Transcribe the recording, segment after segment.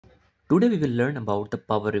Today we will learn about the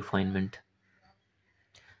power refinement.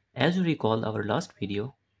 As you recall our last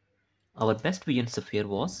video, our best vision sphere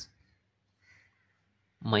was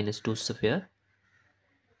 -2 sphere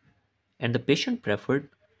and the patient preferred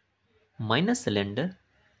minus cylinder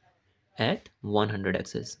at 100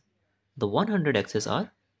 axis. The 100 axis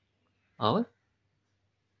are our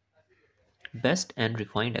best and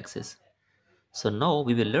refined axis. So now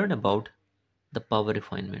we will learn about the power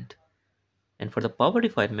refinement. And for the power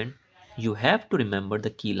refinement, you have to remember the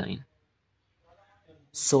key line.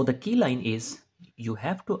 So the key line is you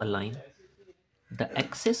have to align the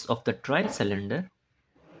axis of the trial cylinder.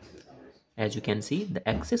 As you can see, the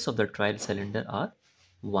axis of the trial cylinder are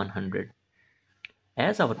 100.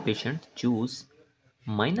 As our patient choose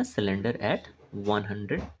minus cylinder at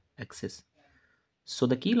 100 axis. So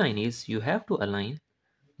the key line is you have to align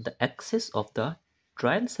the axis of the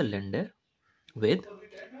trial cylinder with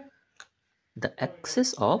the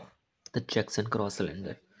axis of the Jackson cross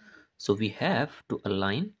cylinder. So we have to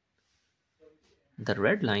align the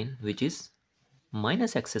red line, which is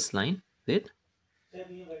minus axis line, with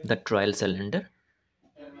the trial cylinder.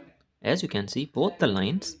 As you can see, both the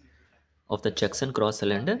lines of the Jackson cross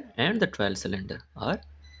cylinder and the trial cylinder are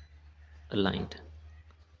aligned.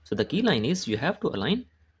 So the key line is you have to align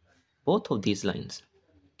both of these lines.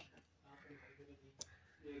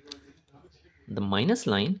 The minus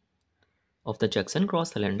line of the Jackson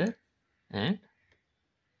cross cylinder and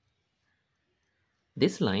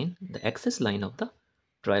this line, the axis line of the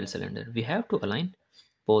trial cylinder. We have to align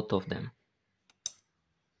both of them.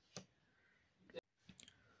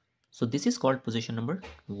 So this is called position number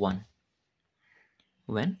 1.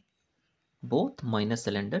 When both minus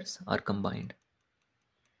cylinders are combined.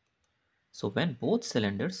 So when both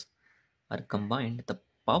cylinders are combined, the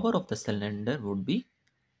power of the cylinder would be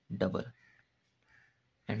double.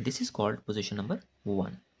 And this is called position number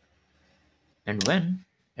 1. And when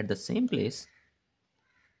at the same place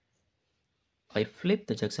I flip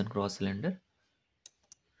the Jackson cross cylinder,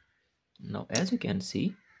 now as you can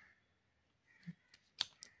see,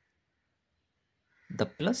 the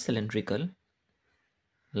plus cylindrical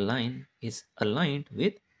line is aligned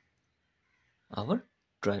with our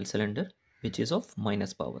trial cylinder, which is of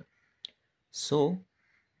minus power. So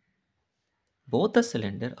both the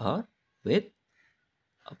cylinder are with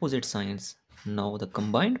opposite signs. Now the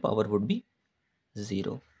combined power would be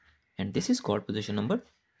 0, and this is called position number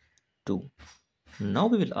 2. Now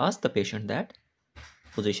we will ask the patient that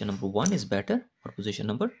position number 1 is better or position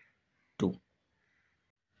number 2.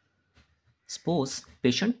 Suppose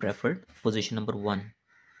patient preferred position number 1,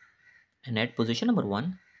 and at position number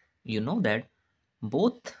 1 you know that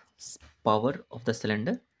both power of the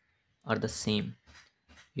cylinder are the same.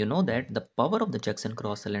 You know that the power of the Jackson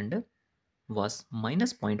cross cylinder was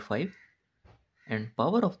minus 0.5 and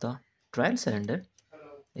power of the trial cylinder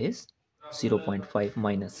is 0.5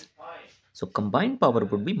 minus. So combined power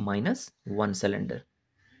would be minus 1 cylinder.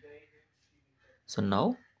 So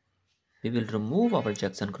now we will remove our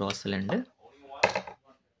Jackson cross cylinder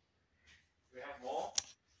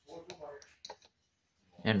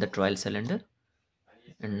and the trial cylinder,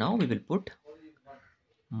 and now we will put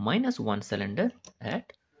minus 1 cylinder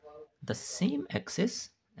at the same axis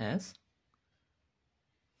as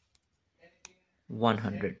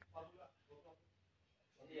 100.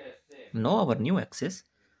 Now our new axis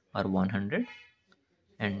are 100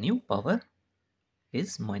 and new power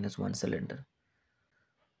is minus 1 cylinder.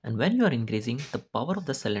 And when you are increasing the power of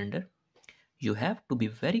the cylinder, you have to be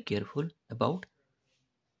very careful about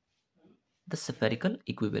the spherical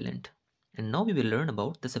equivalent. And now we will learn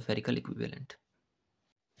about the spherical equivalent.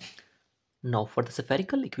 Now for the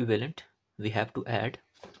spherical equivalent, we have to add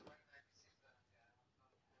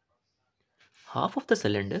half of the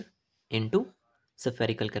cylinder into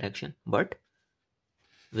spherical correction, but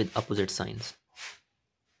with opposite signs.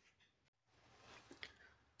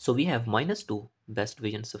 So we have -2 best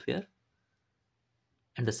vision sphere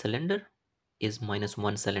and the cylinder is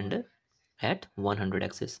 -1 cylinder at 100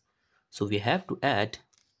 axis. So we have to add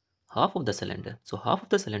half of the cylinder. So half of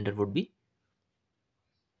the cylinder would be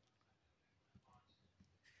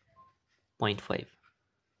 0.5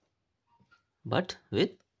 but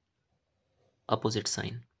with opposite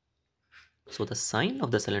sign. So the sign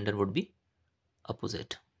of the cylinder would be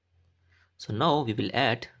opposite. So now we will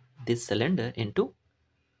add this cylinder into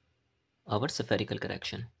our spherical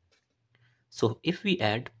correction. So if we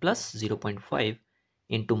add plus 0.5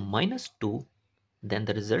 into -2, then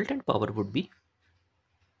the resultant power would be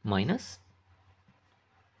minus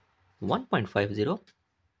 1.50.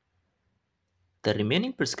 The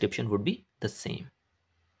remaining prescription would be the same.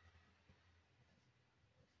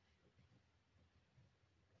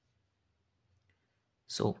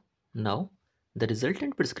 So now the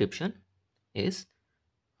resultant prescription is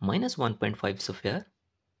minus 1.5 sphere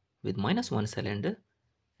with minus 1 cylinder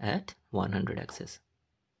at 100 axis.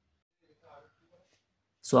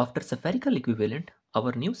 So after spherical equivalent,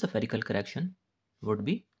 our new spherical correction would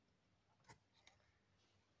be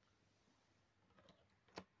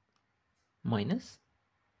minus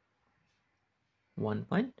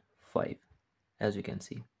 1.5, as you can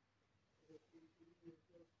see.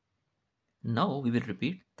 Now we will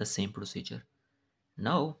repeat the same procedure.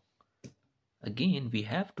 Now again we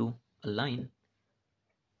have to align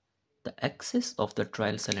the axis of the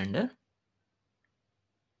trial cylinder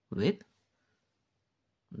with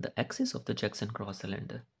the axis of the Jackson cross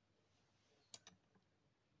cylinder.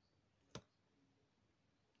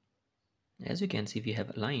 As you can see, we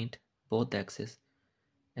have aligned both the axes,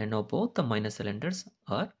 and now both the minor cylinders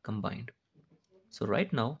are combined. So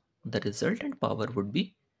right now the resultant power would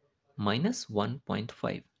be minus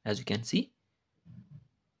 1.5. As you can see,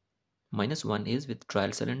 minus 1 is with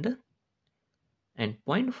trial cylinder and zero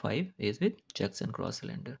point 0.5 is with Jackson cross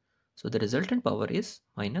cylinder. So the resultant power is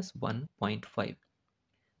minus 1.5.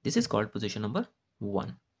 This is called position number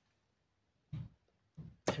 1.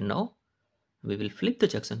 And now we will flip the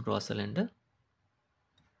Jackson cross cylinder,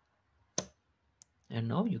 and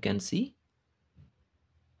now you can see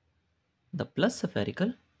the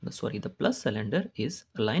the plus cylinder is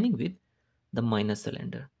aligning with the minus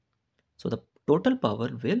cylinder. So the total power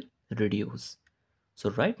will reduce. So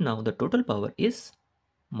right now the total power is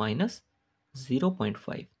minus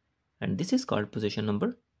 0.5, and this is called position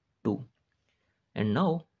number 2. And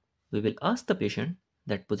now we will ask the patient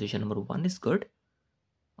that position number 1 is good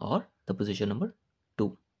or the position number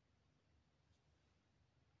 2.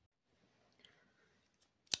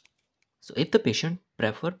 So if the patient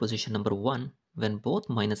prefer position number 1 when both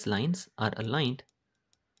minus lines are aligned,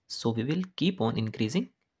 so we will keep on increasing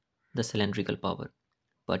the cylindrical power.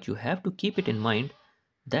 But you have to keep it in mind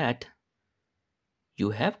that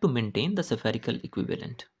you have to maintain the spherical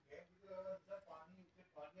equivalent.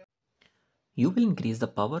 You will increase the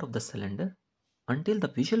power of the cylinder until the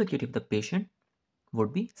visual acuity of the patient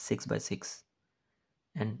would be 6 by 6.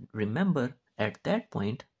 And remember, at that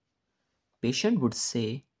point, patient would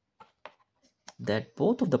say that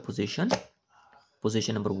both of the position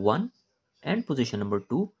number 1 and position number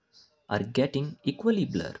 2 are getting equally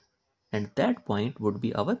blur, and that point would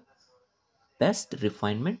be our best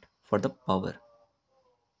refinement for the power.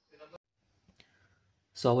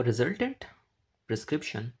 So our resultant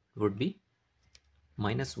prescription would be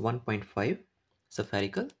minus 1.5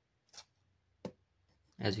 spherical,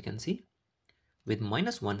 as you can see, with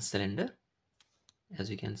minus 1 cylinder, as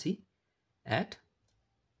you can see, at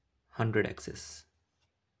 100 axis.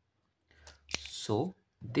 So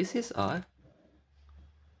this is our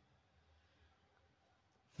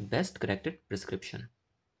best corrected prescription.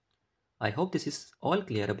 I hope this is all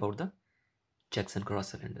clear about the Jackson cross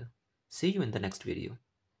cylinder. See you in the next video.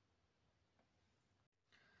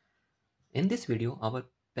 In this video, our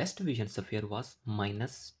best vision sphere was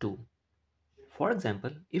minus 2. For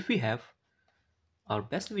example, if we have our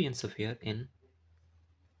best vision sphere in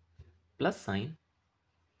plus sign,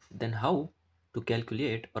 then how to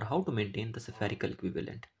calculate or how to maintain the spherical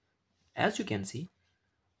equivalent? As you can see,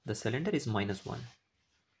 the cylinder is minus 1.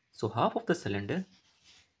 So half of the cylinder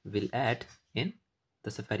will add in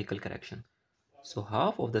the spherical correction. So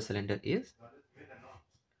half of the cylinder is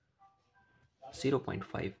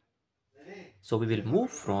 0.5. So we will move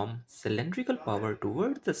from cylindrical power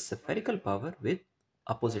towards the spherical power with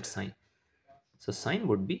opposite sign. So sign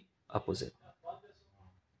would be opposite.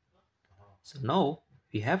 So now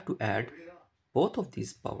we have to add both of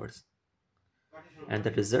these powers, and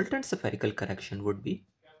the resultant spherical correction would be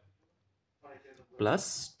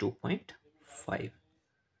plus 2.5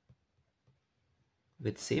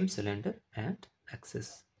 with same cylinder and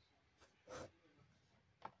axis.